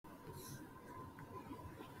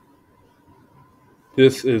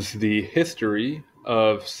This is the history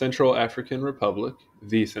of Central African Republic,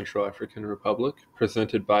 the Central African Republic,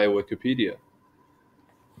 presented by Wikipedia.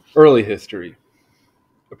 Early history.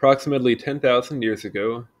 Approximately 10,000 years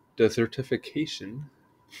ago, desertification,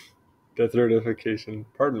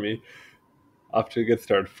 pardon me, off to a good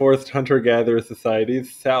start, forced hunter-gatherer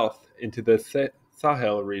societies south into the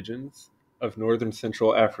Sahel regions of northern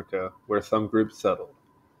Central Africa, where some groups settled.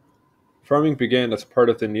 Farming began as part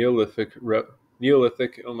of the Neolithic,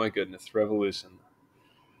 oh my goodness, revolution.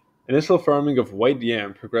 Initial farming of white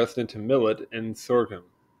yam progressed into millet and sorghum.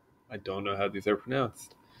 I don't know how these are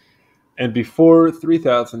pronounced. And before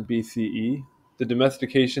 3000 BCE, the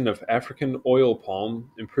domestication of African oil palm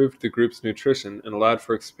improved the group's nutrition and allowed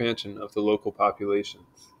for expansion of the local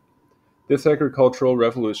populations. This agricultural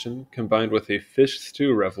revolution, combined with a fish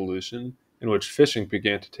stew revolution, in which fishing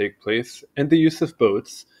began to take place, and the use of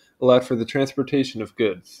boats, allowed for the transportation of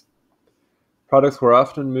goods. Products were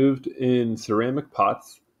often moved in ceramic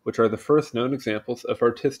pots, which are the first known examples of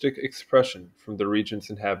artistic expression from the region's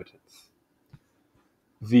inhabitants.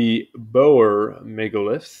 The Boer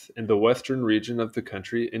megaliths in the western region of the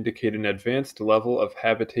country indicate an advanced level of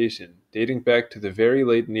habitation dating back to the very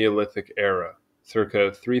late Neolithic era,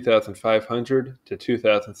 circa 3500 to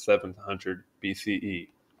 2700 BCE.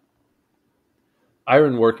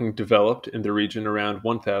 Ironworking developed in the region around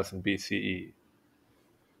 1000 BCE.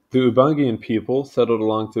 The Ubangian people settled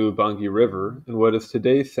along the Ubangi River in what is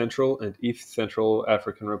today Central and East Central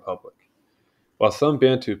African Republic, while some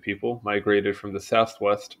Bantu people migrated from the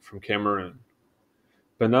southwest from Cameroon.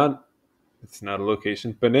 It's not a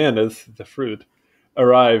location, bananas, the fruit,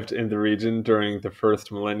 arrived in the region during the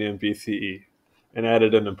first millennium BCE and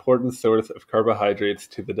added an important source of carbohydrates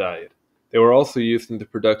to the diet. They were also used in the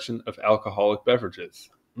production of alcoholic beverages.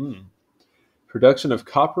 Production of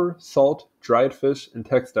copper, salt, dried fish, and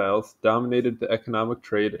textiles dominated the economic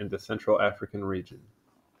trade in the Central African region.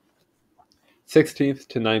 16th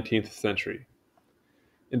to 19th century.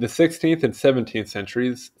 In the 16th and 17th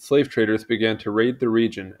centuries, slave traders began to raid the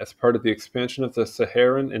region as part of the expansion of the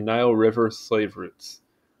Saharan and Nile River slave routes.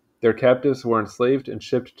 Their captives were enslaved and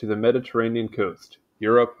shipped to the Mediterranean coast,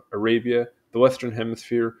 Europe, Arabia, the Western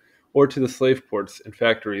Hemisphere, or to the slave ports and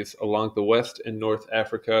factories along the West and North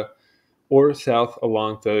Africa, or south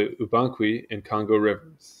along the Ubangi and Congo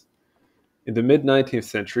rivers. In the mid-19th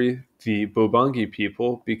century, the Bobangi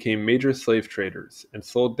people became major slave traders and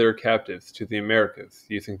sold their captives to the Americas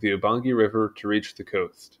using the Ubangi River to reach the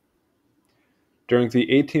coast. During the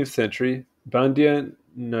 18th century, Bandia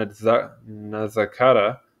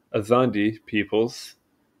Nazakara Azandi peoples,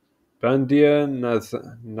 Bandia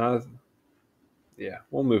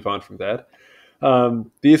we'll move on from that.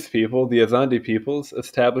 These people, the Azandi peoples,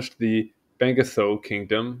 established the Bangaso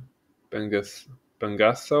Kingdom,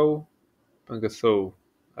 Bangaso,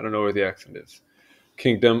 I don't know where the accent is,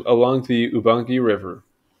 kingdom along the Ubangi River.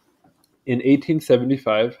 In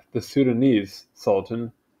 1875, the Sudanese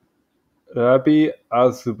Sultan, Rabi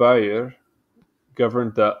Az-Zubayr,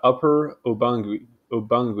 governed the Upper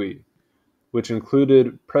Ubangi, which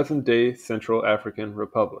included present-day Central African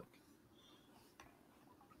Republic.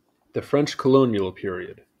 The French colonial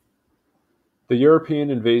period. The European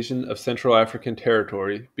invasion of Central African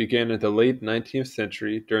territory began in the late 19th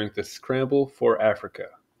century during the Scramble for Africa.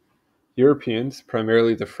 Europeans,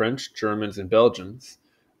 primarily the French, Germans, and Belgians,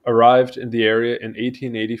 arrived in the area in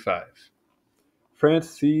 1885. France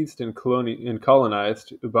seized and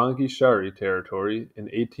colonized Ubangi Shari territory in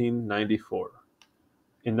 1894.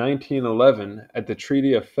 In 1911, at the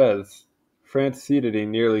Treaty of Fez, France ceded a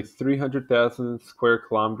nearly 300,000 square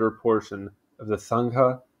kilometer portion of the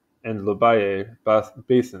Sangha and Lobaye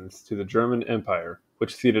basins to the German Empire,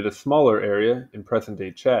 which ceded a smaller area in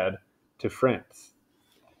present-day Chad to France.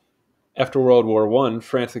 After World War I,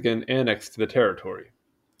 France again annexed the territory.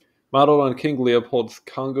 Modeled on King Leopold's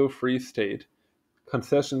Congo Free State,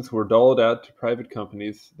 concessions were doled out to private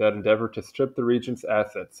companies that endeavored to strip the region's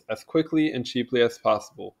assets as quickly and cheaply as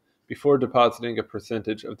possible before depositing a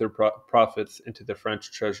percentage of their profits into the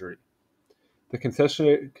French treasury. The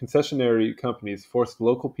concessionary companies forced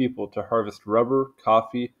local people to harvest rubber,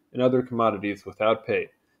 coffee, and other commodities without pay,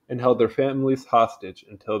 and held their families hostage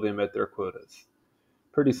until they met their quotas.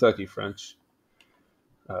 Pretty sucky French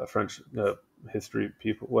history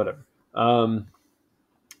people, whatever.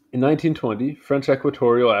 In 1920, French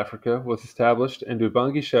Equatorial Africa was established and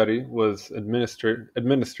Ubangi Shari was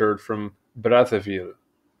administered from Brazzaville.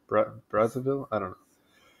 Brazzaville? I don't know.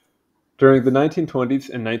 During the 1920s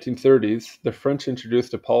and 1930s, the French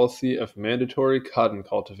introduced a policy of mandatory cotton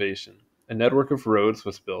cultivation. A network of roads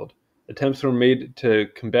was built, attempts were made to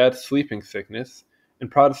combat sleeping sickness,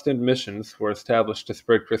 and Protestant missions were established to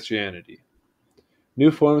spread Christianity.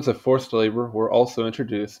 New forms of forced labor were also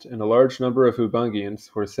introduced, and a large number of Ubangians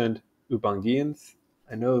were sent. Ubangians?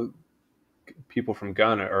 I know people from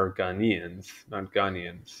Ghana are Ghanaians, not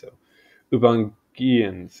Ghanaians, so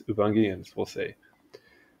Ubangians, we'll say.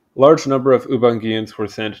 A large number of Ubangians were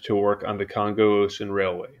sent to work on the Congo Ocean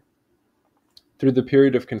Railway. Through the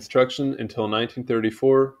period of construction until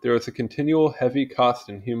 1934, there was a continual heavy cost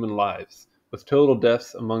in human lives, with total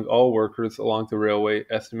deaths among all workers along the railway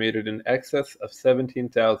estimated in excess of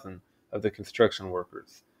 17,000 of the construction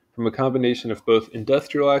workers, from a combination of both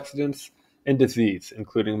industrial accidents and disease,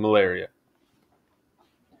 including malaria.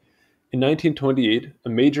 In 1928, a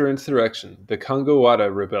major insurrection, the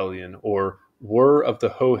Kangawada Rebellion, or War of the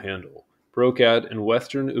Hoe Handle, broke out in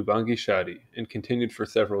western Ubangi-Shadi and continued for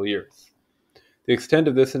several years. The extent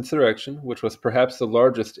of this insurrection, which was perhaps the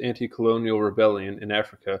largest anti-colonial rebellion in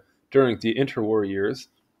Africa during the interwar years,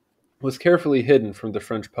 was carefully hidden from the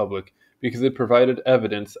French public because it provided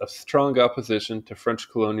evidence of strong opposition to French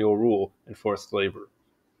colonial rule and forced labor.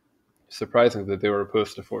 Surprising that they were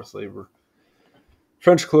opposed to forced labor.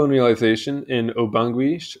 French colonialization in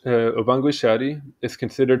Ubangi-Shadi is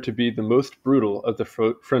considered to be the most brutal of the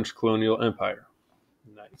French colonial empire.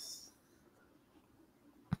 Nice.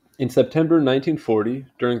 In September 1940,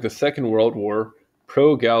 during the Second World War,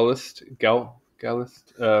 pro-Gaullist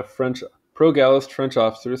French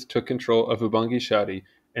officers took control of Ubangi-Shadi,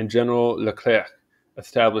 and General Leclerc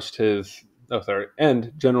established his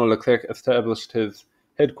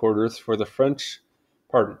headquarters for the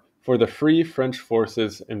Free French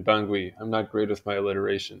Forces in Bangui. I'm not great with my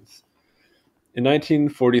alliterations. In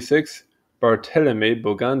 1946, Barthélemy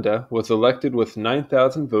Boganda was elected with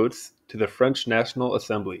 9,000 votes to the French National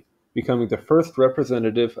Assembly, becoming the first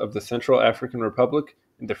representative of the Central African Republic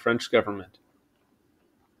in the French government.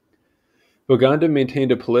 Boganda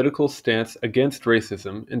maintained a political stance against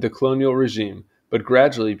racism in the colonial regime, but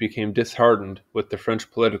gradually became disheartened with the French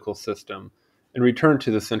political system and returned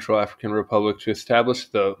to the Central African Republic to establish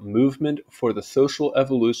the Movement for the Social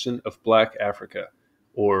Evolution of Black Africa,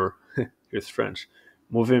 or, here's French,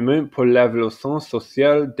 Mouvement pour l'évolution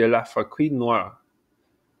sociale de l'Afrique noire.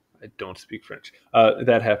 I don't speak French.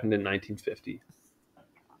 That happened in 1950.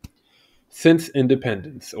 Since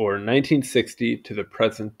independence, or 1960 to the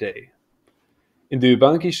present day. In the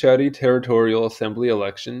Ubangi-Shadi Territorial Assembly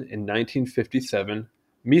election in 1957,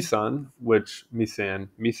 Misan, which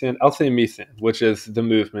is the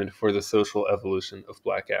Movement for the Social Evolution of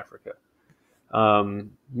Black Africa.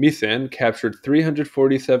 Misan captured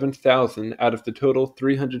 347,000 out of the total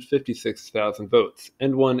 356,000 votes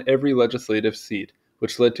and won every legislative seat,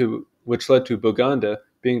 which led to Boganda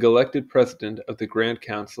being elected president of the Grand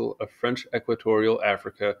Council of French Equatorial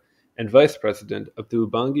Africa and vice president of the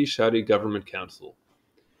Ubangi-Shadi Government Council.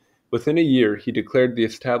 Within a year, he declared the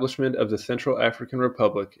establishment of the Central African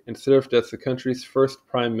Republic and served as the country's first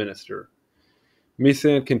prime minister.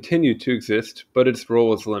 Misan continued to exist, but its role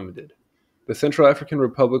was limited. The Central African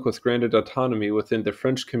Republic was granted autonomy within the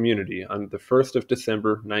French community on the 1st of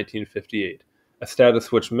December 1958, a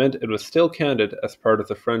status which meant it was still counted as part of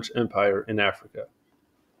the French Empire in Africa.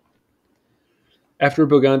 After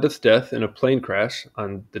Boganda's death in a plane crash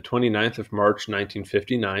on the 29th of March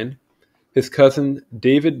 1959, his cousin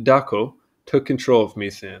David Dako took control of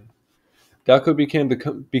Misan. Dako became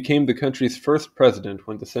the country's first president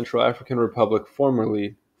when the Central African Republic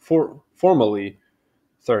formally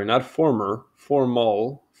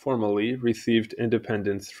received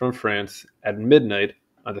independence from France at midnight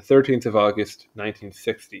on the 13th of August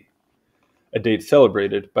 1960, a date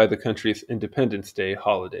celebrated by the country's Independence Day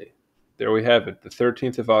holiday. There we have it. The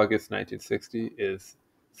 13th of August 1960 is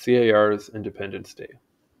CAR's Independence Day.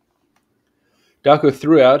 Dako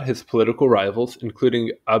threw out his political rivals,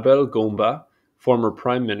 including Abel Gomba, former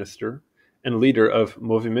prime minister, and leader of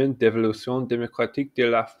Mouvement d'évolution démocratique de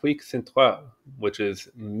l'Afrique centrale, which is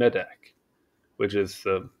MEDAC, which is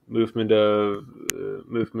the movement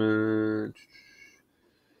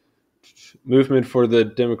for the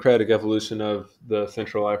democratic evolution of the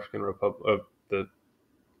Central African Republic.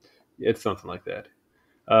 It's something like that.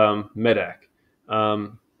 MEDAC.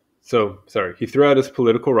 He threw out his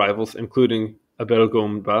political rivals, including Abel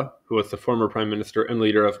Gomba, who was the former prime minister and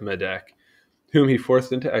leader of MEDAC, whom he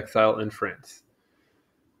forced into exile in France.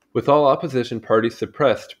 With all opposition parties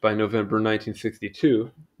suppressed by November 1962,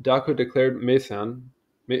 Dako declared Mason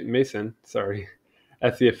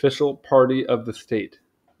as the official party of the state.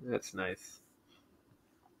 That's nice.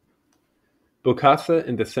 Bokassa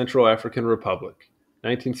in the Central African Republic,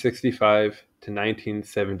 1965 to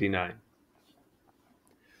 1979.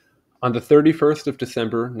 On the 31st of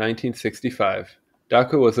December 1965,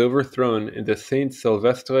 Daco was overthrown in the Saint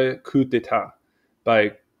Sylvestre coup d'etat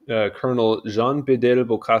by Colonel Jean Bedel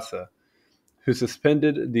Bokassa, who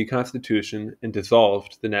suspended the constitution and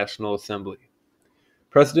dissolved the National Assembly.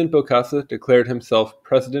 President Bokassa declared himself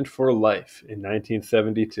president for life in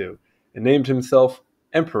 1972 and named himself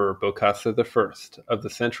Emperor Bokassa I of the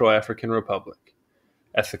Central African Republic,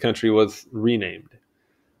 as the country was renamed.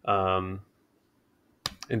 And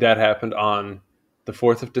that happened on the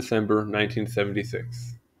 4th of December,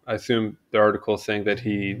 1976. I assume the article is saying that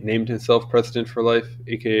he named himself president for life,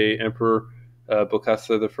 aka Emperor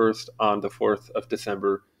Bokassa I, on the 4th of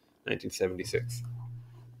December, 1976.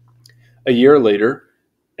 A year later,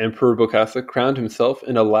 Emperor Bokassa crowned himself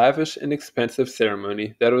in a lavish and expensive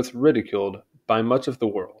ceremony that was ridiculed by much of the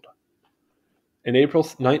world. In April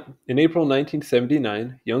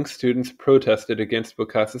 1979, young students protested against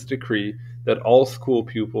Bokassa's decree that all school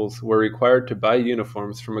pupils were required to buy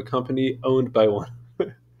uniforms from a company owned by one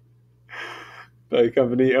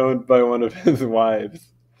of his wives.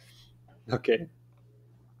 Okay.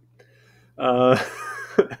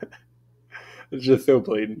 It's just so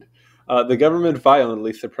blatant. The government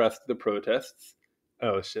violently suppressed the protests.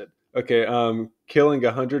 Oh, shit. Okay, killing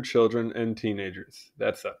 100 children and teenagers.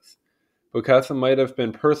 That sucks. Bokassa might have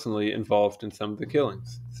been personally involved in some of the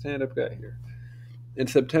killings. Stand-up guy here. In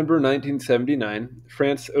September 1979,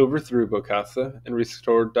 France overthrew Bokassa and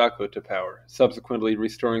restored Daco to power, subsequently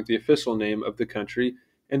restoring the official name of the country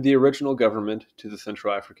and the original government to the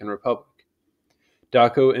Central African Republic.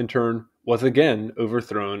 Daco, in turn, was again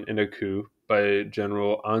overthrown in a coup by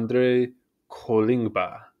General André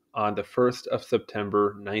Kolingba on the 1st of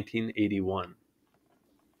September 1981.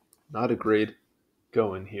 Not a great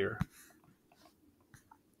going here.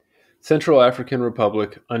 Central African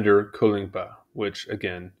Republic under Kolingba, which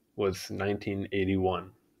again was 1981.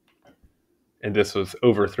 And this was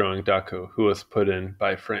overthrowing Daco, who was put in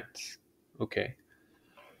by France. Okay.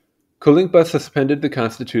 Kolingba suspended the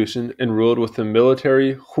constitution and ruled with a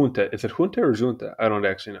military junta. Is it junta or junta? I don't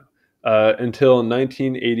actually know. Until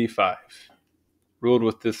 1985. Ruled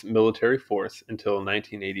with this military force until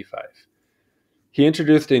 1985. He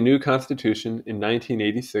introduced a new constitution in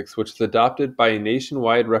 1986, which was adopted by a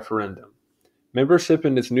nationwide referendum. Membership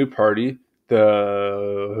in his new party,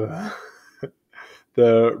 the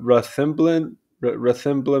Rassemblement,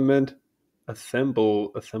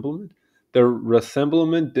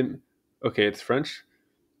 it's French.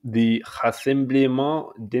 The Rassemblement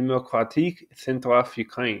Démocratique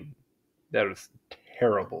Centrafricain. That was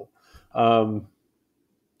terrible.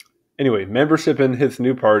 Anyway, membership in his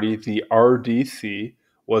new party, the RDC,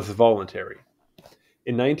 was voluntary.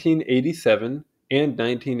 In 1987 and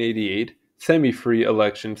 1988, semi-free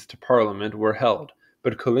elections to parliament were held,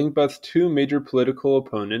 but Kolingba's two major political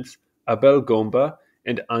opponents, Abel Gomba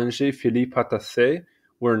and Angé Philippe Patassé,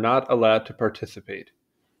 were not allowed to participate.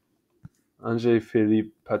 Angé Philippe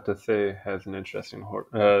Patassé has an interesting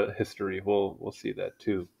history. We'll see that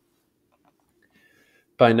too.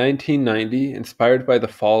 By 1990, inspired by the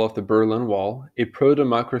fall of the Berlin Wall, a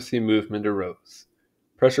pro-democracy movement arose.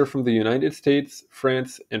 Pressure from the United States,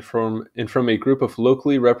 France, and from a group of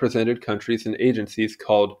locally represented countries and agencies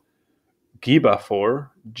called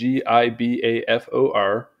GIBAFOR,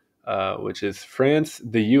 Gibafor, which is France,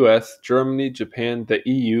 the US, Germany, Japan, the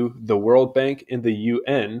EU, the World Bank, and the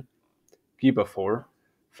UN, GIBAFOR,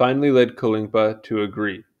 finally led Kolingba to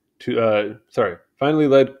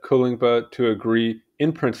agree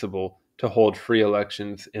in principle to hold free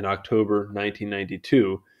elections in October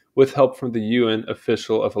 1992 with help from the UN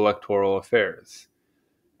official of electoral affairs.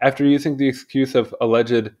 After using the excuse of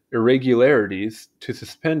alleged irregularities to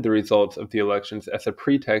suspend the results of the elections as a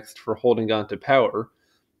pretext for holding on to power,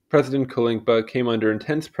 President Kolingba came under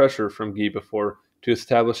intense pressure from GIBAFOR to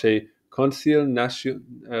establish a Conseil National.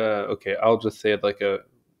 I'll just say it like a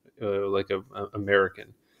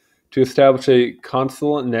American. To establish a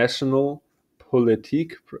Conseil National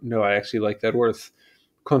Politique. No, I actually like that word.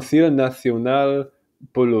 Conseil National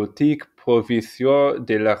Politique Provisoire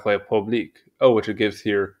de la République. Oh, which it gives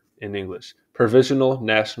here in English. Provisional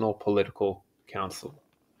National Political Council,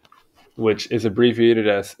 which is abbreviated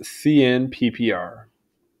as CNPPR.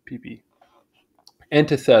 PP. And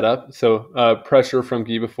to set up, pressure from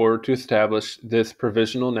GIBAFOR to establish this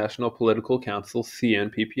Provisional National Political Council,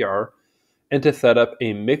 CNPPR, and to set up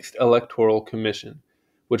a mixed electoral commission,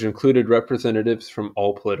 which included representatives from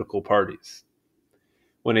all political parties.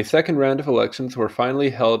 When a second round of elections were finally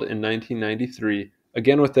held in 1993,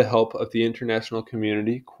 again with the help of the international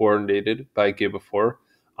community coordinated by GIBAFOR,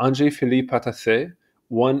 Angé Philippe Patassé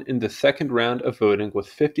won in the second round of voting with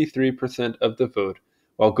 53% of the vote,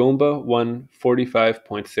 while Gomba won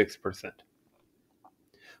 45.6%.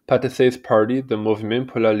 Patassé's party, the Mouvement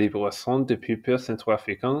pour la Libération du Peuple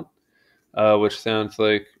Centrafricain, which sounds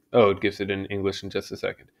like, oh, it gives it in English in just a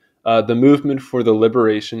second. The Movement for the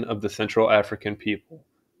Liberation of the Central African People,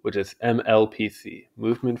 which is MLPC,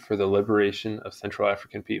 Movement for the Liberation of Central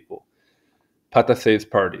African People. Patassé's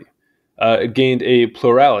party. It gained a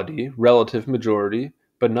plurality, relative majority,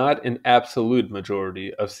 but not an absolute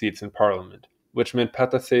majority of seats in parliament, which meant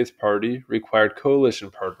Patassé's party required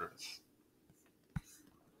coalition partners.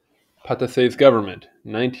 Patassé's government,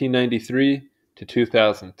 1993 to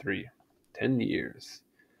 2003, 10 years.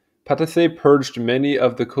 Patassé purged many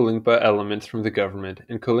of the Kolingba elements from the government,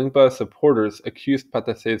 and Kolingba supporters accused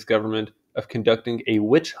Patassé's government of conducting a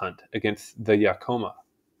witch hunt against the Yakoma.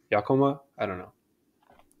 Yakoma? I don't know.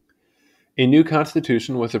 A new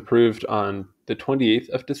constitution was approved on the 28th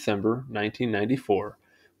of December 1994,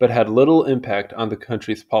 but had little impact on the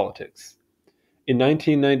country's politics. In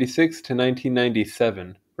 1996 to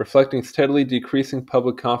 1997, reflecting steadily decreasing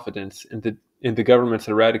public confidence in the government's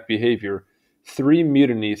erratic behavior, 3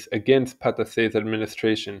 mutinies against Patassé's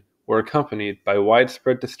administration were accompanied by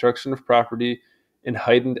widespread destruction of property and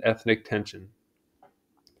heightened ethnic tension.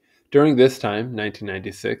 During this time,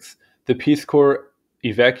 1996, the Peace Corps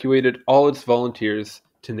evacuated all its volunteers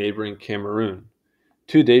to neighboring Cameroon.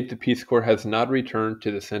 To date, the Peace Corps has not returned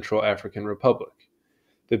to the Central African Republic.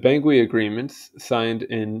 The Bangui Agreements, signed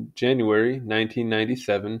in January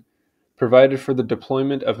 1997, provided for the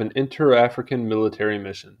deployment of an inter-African military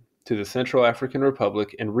mission to the Central African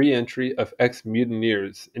Republic and re-entry of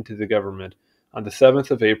ex-mutineers into the government on the 7th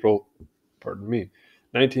of April,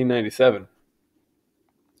 1997.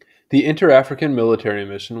 The Inter-African Military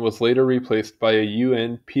Mission was later replaced by a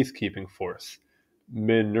UN peacekeeping force,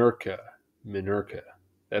 MINURCA. MINURCA.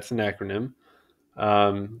 That's an acronym.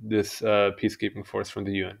 This peacekeeping force from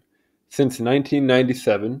the UN. Since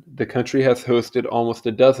 1997, the country has hosted almost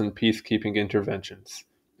a dozen peacekeeping interventions,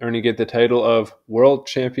 earning it the title of World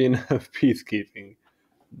Champion of Peacekeeping.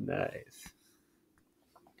 Nice.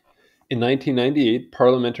 In 1998,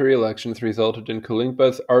 parliamentary elections resulted in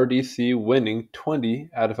Kolingba's RDC winning 20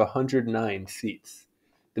 out of 109 seats.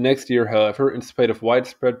 The next year, however, in spite of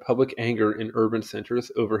widespread public anger in urban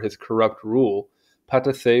centers over his corrupt rule,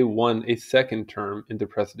 Patassé won a second term in the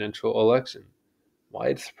presidential election.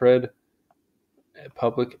 Widespread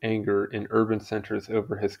public anger in urban centers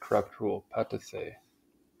over his corrupt rule. Patassé.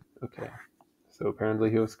 Okay. So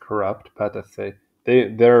apparently he was corrupt. Patassé.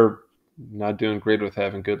 They're not doing great with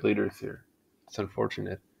having good leaders here. It's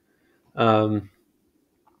unfortunate. On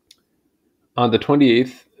the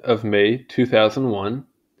 28th of May, 2001,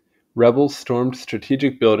 rebels stormed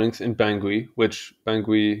strategic buildings in Bangui, which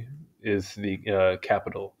Bangui is the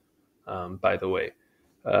capital, by the way.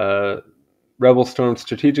 Rebels stormed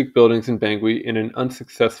strategic buildings in Bangui in an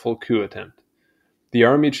unsuccessful coup attempt. The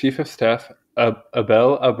Army Chief of Staff,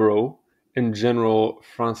 Abel Abro, and General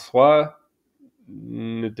Francois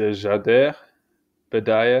Njader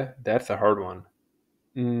Bedaya, that's a hard one.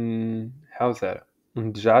 How's that?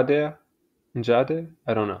 Njader?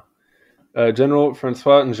 I don't know. General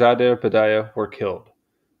Francois Njader Bedaya were killed.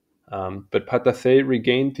 But Patassé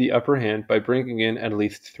regained the upper hand by bringing in at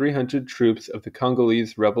least 300 troops of the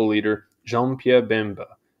Congolese rebel leader Jean-Pierre Bemba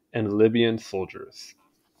and Libyan soldiers.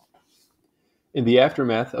 In the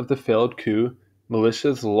aftermath of the failed coup,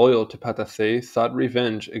 militias loyal to Patassé sought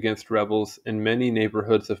revenge against rebels in many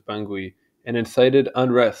neighborhoods of Bangui and incited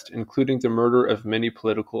unrest, including the murder of many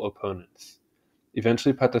political opponents.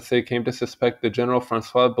 Eventually, Patassé came to suspect the General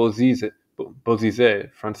François Bozizé.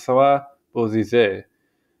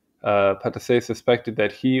 Patassé suspected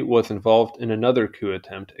that he was involved in another coup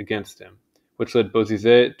attempt against him, which led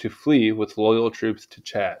Bozizé to flee with loyal troops to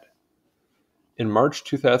Chad. In March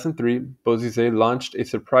 2003, Bozizé launched a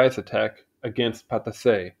surprise attack against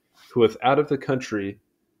Patassé, who was out of the country.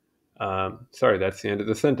 That's the end of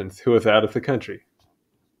the sentence. Who was out of the country.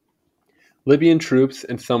 Libyan troops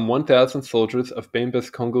and some 1,000 soldiers of Bemba's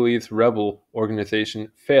Congolese rebel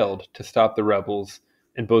organization failed to stop the rebels,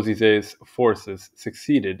 and Bozizé's forces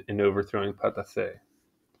succeeded in overthrowing Patassé.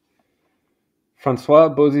 Francois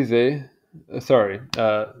Bozizé,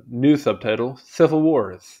 new subtitle, Civil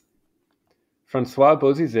Wars. Francois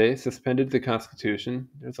Bozizé suspended the constitution,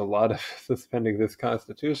 there's a lot of suspending this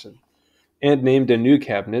constitution, and named a new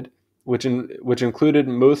cabinet, which included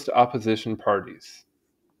most opposition parties.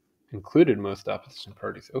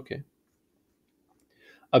 Okay.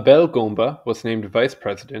 Abel Gomba was named vice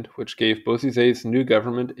president, which gave Bozizé's new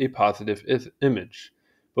government a positive image.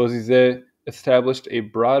 Bozizé established a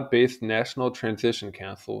broad-based National Transition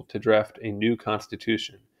Council to draft a new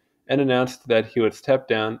constitution, and announced that he would step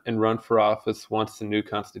down and run for office once the new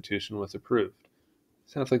constitution was approved.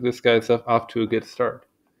 Sounds like this guy's off to a good start.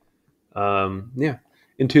 Yeah.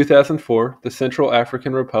 In 2004, the Central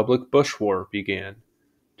African Republic Bush War began.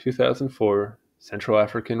 2004, Central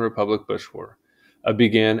African Republic Bush War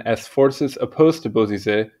began as forces opposed to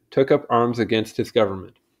Bozizé took up arms against his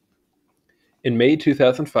government. In May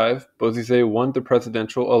 2005, Bozizé won the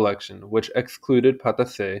presidential election, which excluded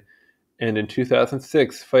Patassé, and in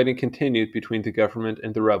 2006, fighting continued between the government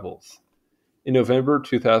and the rebels. In November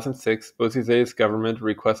 2006, Bozizé's government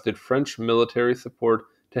requested French military support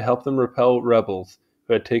to help them repel rebels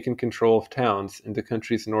who had taken control of towns in the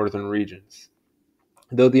country's northern regions.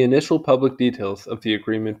 Though the initial public details of the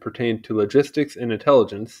agreement pertained to logistics and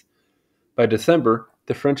intelligence, by December,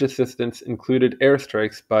 the French assistance included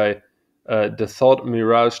airstrikes by Dassault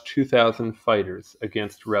Mirage 2000 fighters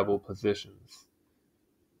against rebel positions.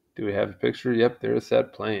 Do we have a picture? Yep, there's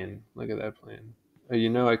that plane. Look at that plane.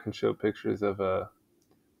 I can show pictures of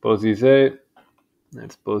Bozizé.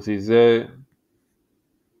 That's Bozizé.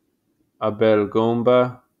 Abel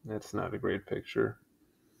Gomba. That's not a great picture.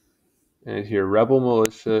 And here, rebel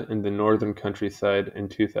militia in the northern countryside in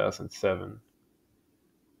 2007.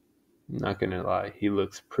 I'm not gonna lie, he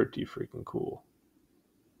looks pretty freaking cool.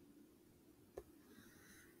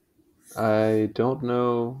 I don't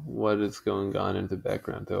know what is going on in the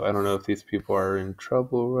background, though. I don't know if these people are in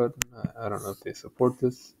trouble or what. I don't know if they support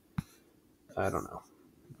this. I don't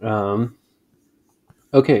know.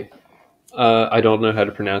 Okay. I don't know how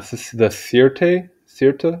to pronounce this. The Sirte,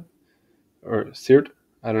 or Sirt?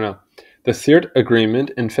 I don't know. The Sirt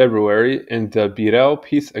Agreement in February and the Birao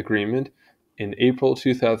Peace Agreement in April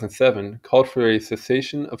 2007 called for a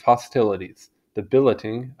cessation of hostilities. The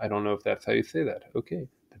billeting, I don't know if that's how you say that. Okay.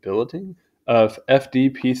 The billeting of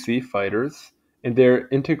FDPC fighters and their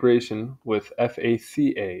integration with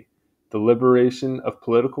FACA. The liberation of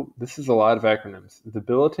political, this is a lot of acronyms. The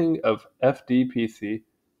billeting of FDPC,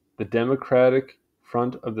 the Democratic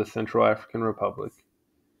Front of the Central African Republic.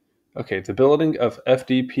 Okay, the billeting of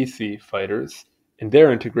FDPC fighters and their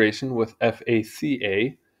integration with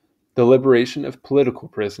FACA, the liberation of political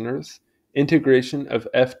prisoners, integration of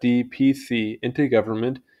FDPC into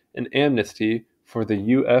government, and amnesty for the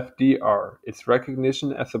UFDR, its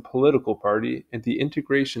recognition as a political party, and the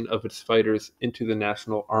integration of its fighters into the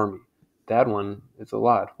National Army. That one is a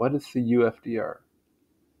lot. What is the UFDR?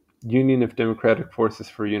 Union of Democratic Forces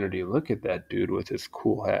for Unity. Look at that dude with his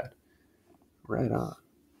cool hat. Right on.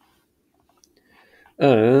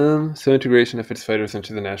 So integration of its fighters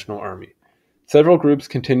into the National Army. Several groups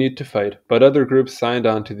continued to fight, but other groups signed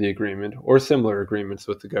on to the agreement or similar agreements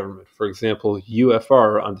with the government. For example,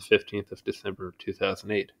 UFR on the 15th of December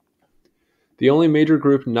 2008. The only major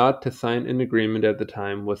group not to sign an agreement at the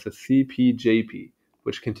time was the CPJP,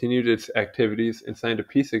 which continued its activities and signed a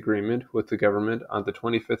peace agreement with the government on the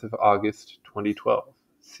 25th of August 2012.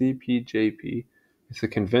 CPJP is the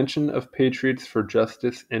Convention of Patriots for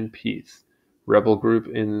Justice and Peace, rebel group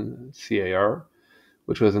in CAR,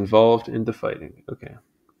 which was involved in the fighting. Okay.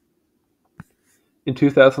 In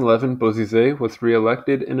 2011, Bozizé was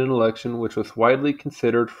re-elected in an election which was widely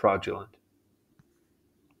considered fraudulent.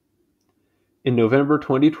 In November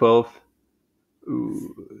 2012,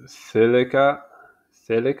 Seleka,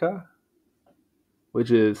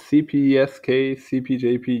 which is CPSK,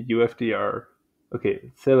 CPJP, UFDR.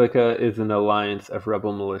 Okay, Seleka is an alliance of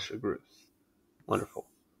rebel militia groups. Wonderful.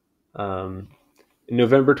 In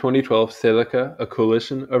November 2012, Seleka, a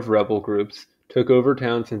coalition of rebel groups, took over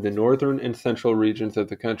towns in the northern and central regions of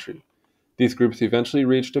the country. These groups eventually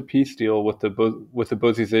reached a peace deal with the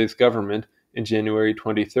Bozizé's government in January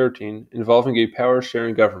 2013, involving a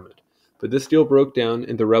power-sharing government. But this deal broke down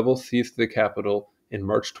and the rebels seized the capital in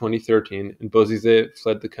March 2013, and Bozizé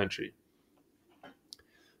fled the country.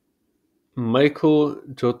 Michael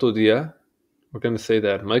Jotodia, we're going to say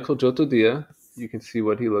that. Michael Jotodia, you can see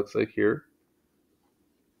what he looks like here.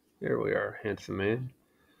 There we are, handsome man.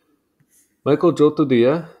 Michael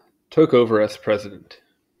Jotodia took over as president.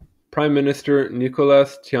 Prime Minister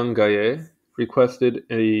Nicolas Tiangaye requested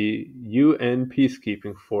a UN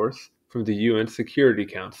peacekeeping force from the UN Security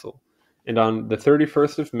Council, and on the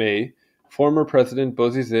 31st of May, former President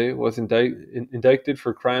Bozizé was indicted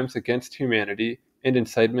for crimes against humanity and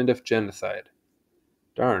incitement of genocide.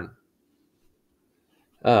 Darn.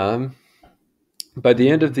 By the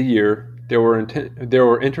end of the year, there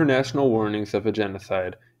were international warnings of a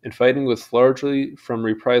genocide, and fighting was largely from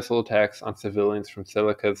reprisal attacks on civilians from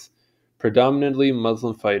Seleka's predominantly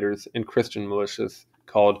Muslim fighters and Christian militias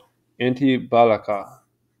called Anti-Balaka.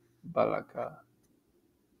 Balaka.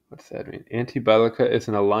 What's that mean? Anti-Balaka is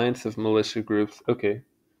an alliance of militia groups,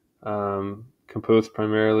 composed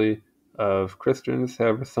primarily of Christians.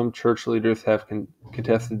 However, some church leaders have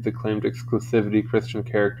contested the claimed exclusivity Christian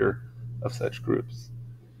character of such groups.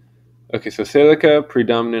 Okay, so Seleka,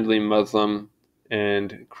 predominantly Muslim,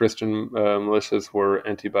 and Christian militias were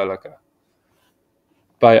anti-Balaka.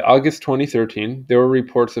 By August 2013, there were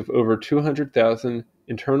reports of over 200,000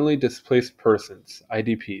 internally displaced persons,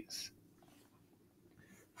 IDPs.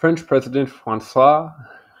 French President François,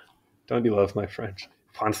 don't you love my French?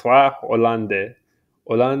 François Hollande.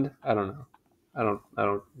 Hollande? I don't know. I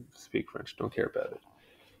don't speak French. Don't care about it.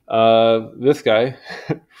 This guy,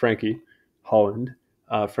 Frankie Holland,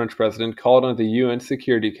 French president, called on the UN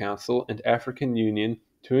Security Council and African Union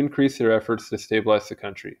to increase their efforts to stabilize the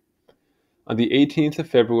country. On the 18th of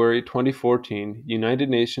February 2014, United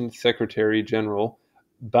Nations Secretary General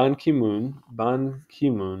Ban Ki-moon,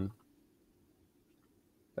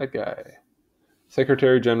 that guy,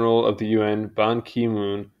 Secretary General of the UN Ban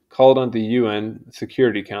Ki-moon, called on the UN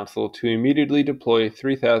Security Council to immediately deploy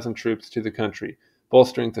 3,000 troops to the country,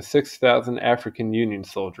 bolstering the 6,000 African Union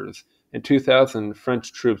soldiers and 2,000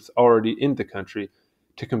 French troops already in the country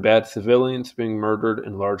to combat civilians being murdered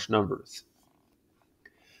in large numbers.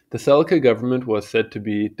 The Seleka government was said to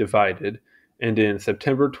be divided, and in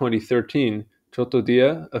September 2013,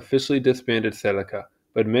 Chotodia officially disbanded Seleka,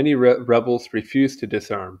 but many rebels refused to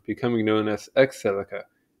disarm, becoming known as ex-Seleka,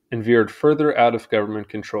 and veered further out of government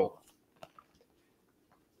control.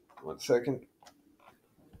 One second.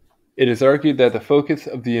 It is argued that the focus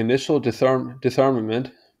of the initial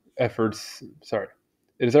disarmament efforts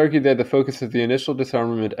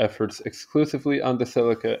exclusively on the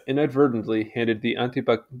Seleka inadvertently handed the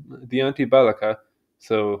anti-Balaka,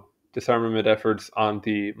 so disarmament efforts on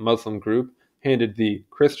the Muslim group, handed the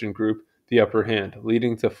Christian group the upper hand,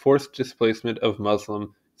 leading to forced displacement of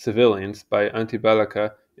Muslim civilians by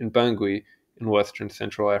anti-Balaka in Bangui in Western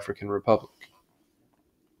Central African Republic.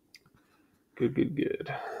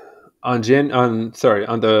 Good. On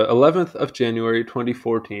the 11th of January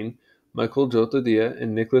 2014, Michael Jotodia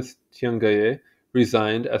and Nicolas Tiangaye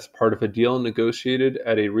resigned as part of a deal negotiated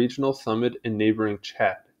at a regional summit in neighboring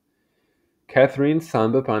Chad. Catherine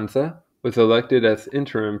Samba-Panza was elected as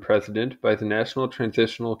interim president by the National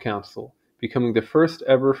Transitional Council, becoming the first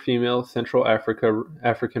ever female Central African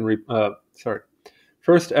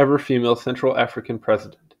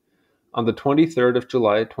president. On the 23rd of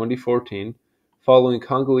July 2014, following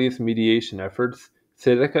Congolese mediation efforts,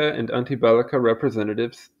 Seleka and anti-Balaka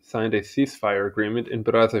representatives signed a ceasefire agreement in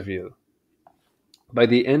Brazzaville. By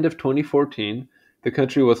the end of 2014, the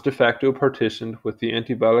country was de facto partitioned with the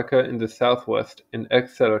anti-Balaka in the southwest and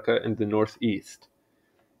ex-Seleka in the northeast.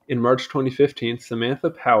 In March 2015, Samantha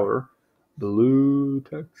Power, blue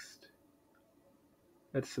text,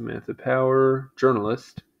 that's Samantha Power,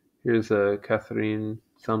 journalist. Here's Catherine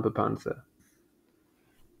Samba-Panza.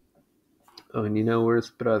 Oh, and you know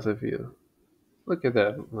where's Brazzaville? Look at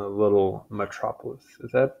that little metropolis.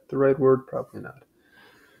 Is that the right word? Probably not.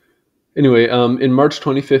 Anyway, in March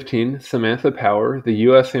 2015, Samantha Power, the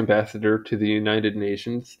U.S. ambassador to the United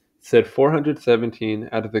Nations, said 417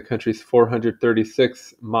 out of the country's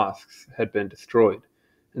 436 mosques had been destroyed,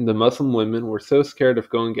 and the Muslim women were so scared of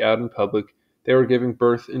going out in public they were giving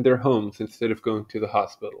birth in their homes instead of going to the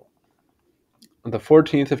hospital. On the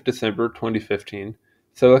 14th of December 2015,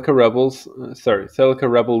 Seleka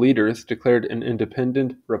rebel leaders declared an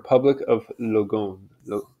independent Republic of Logone.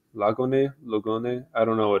 Logone? I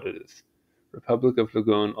don't know what it is. Republic of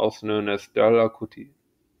Logone, also known as Dar el-Kuti.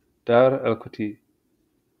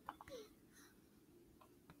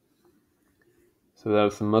 So that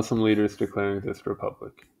was the Muslim leaders declaring this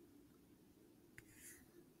republic.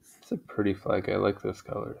 It's a pretty flag. I like those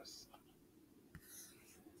colors.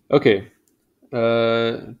 Okay.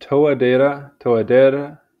 Toadera.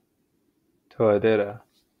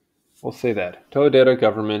 We'll say that. Toadera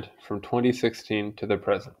government from 2016 to the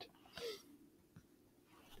present.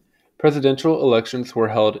 Presidential elections were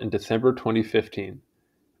held in December 2015.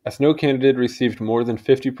 As no candidate received more than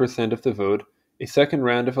 50% of the vote, a second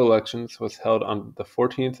round of elections was held on the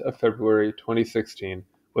 14th of February 2016,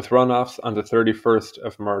 with runoffs on the 31st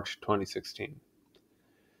of March 2016.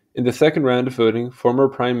 In the second round of voting, former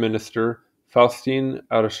Prime Minister Faustin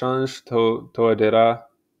Archange Touadera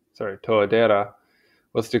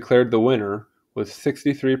was declared the winner with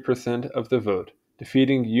 63% of the vote,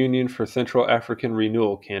 defeating Union for Central African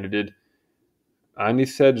Renewal candidate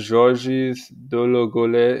Anicet Georges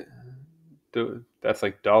Dologole. That's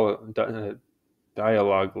like dialogue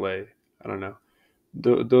lay. I don't know.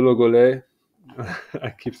 Dologole. I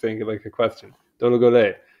keep saying it like a question.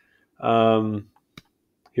 Dologole.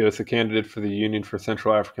 He was a candidate for the Union for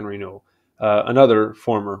Central African Renewal, another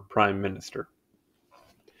former prime minister.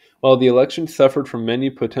 While the election suffered from many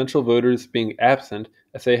potential voters being absent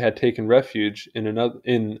as they had taken refuge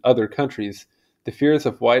in other countries, the fears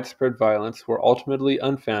of widespread violence were ultimately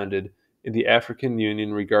unfounded, and the African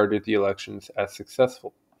Union regarded the elections as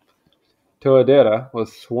successful. Touadera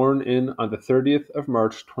was sworn in on the 30th of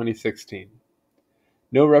March 2016.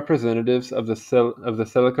 No representatives of the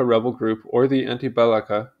Seleka rebel group or the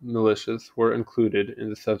anti-Balaka militias were included in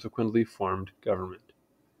the subsequently formed government.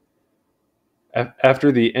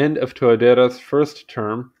 After the end of Touadera's first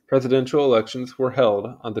term, presidential elections were held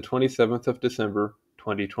on the 27th of December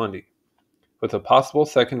 2020, with a possible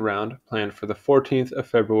second round planned for the 14th of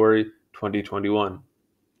February 2021.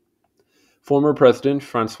 Former President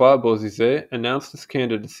Francois Bozizé announced his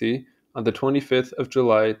candidacy on the 25th of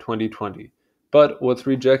July 2020, but was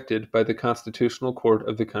rejected by the Constitutional Court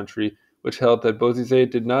of the country, which held that Bozizé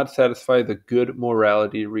did not satisfy the good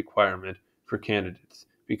morality requirement for candidates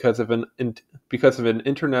because of an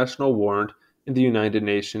international warrant in the United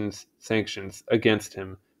Nations sanctions against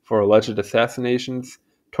him for alleged assassinations,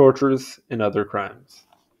 tortures, and other crimes.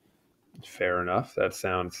 Fair enough. That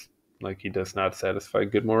sounds like he does not satisfy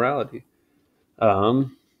good morality.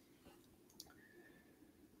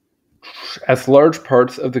 As large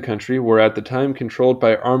parts of the country were at the time controlled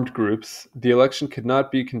by armed groups, the election could not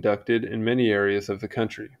be conducted in many areas of the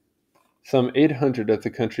country. Some 800 of the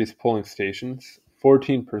country's polling stations,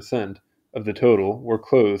 14% of the total, were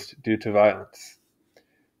closed due to violence.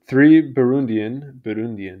 Three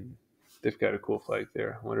Burundian, they've got a cool flag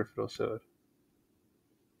there. I wonder if it'll show it.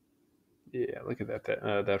 Yeah, look at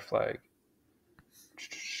that flag.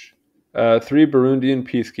 Three Burundian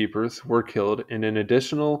peacekeepers were killed, and an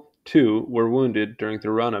additional 2 were wounded during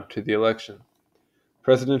the run-up to the election.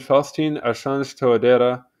 President Faustin Archange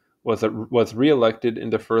Touadera was re-elected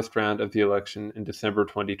in the first round of the election in December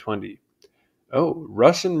 2020. Oh,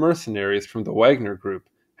 Russian mercenaries from the Wagner Group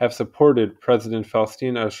have supported President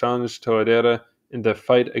Faustin Archange Touadera in the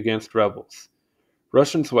fight against rebels.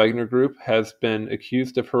 Russia's Wagner Group has been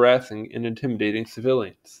accused of harassing and intimidating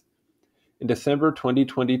civilians. In December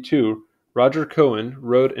 2022, Roger Cohen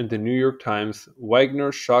wrote in the New York Times,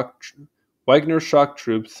 Wagner shock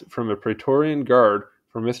troops from a Praetorian Guard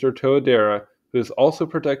for Mr. Touadera, who is also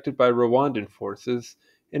protected by Rwandan forces,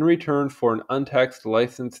 in return for an untaxed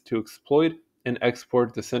license to exploit and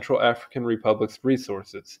export the Central African Republic's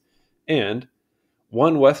resources, and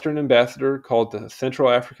one Western ambassador called the Central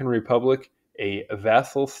African Republic a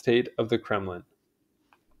vassal state of the Kremlin.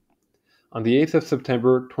 On the 8th of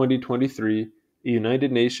September 2023, a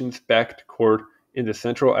United Nations-backed court in the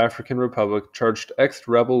Central African Republic charged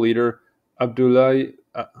ex-rebel leader Abdoulaye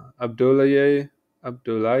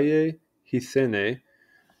Hissene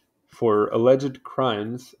for alleged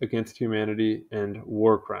crimes against humanity and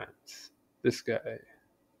war crimes. This guy.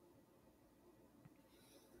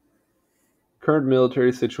 Current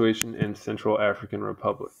military situation in Central African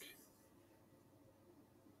Republic.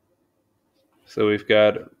 So we've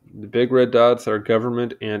got the big red dots are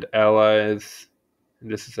government and allies. And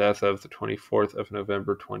this is as of the 24th of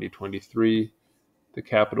November 2023. The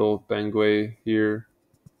capital, Bangui, here.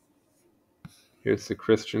 Here's the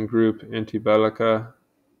Christian group, Anti-Balaka.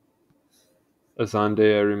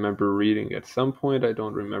 Azande, I remember reading at some point. I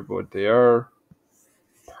don't remember what they are.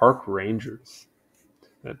 Park Rangers.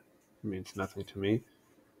 That means nothing to me.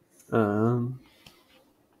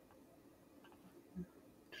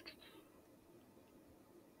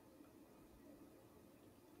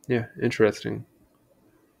 Yeah, interesting.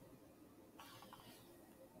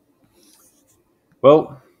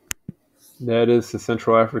 Well, that is the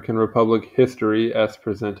Central African Republic history as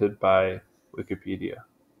presented by Wikipedia.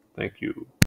 Thank you.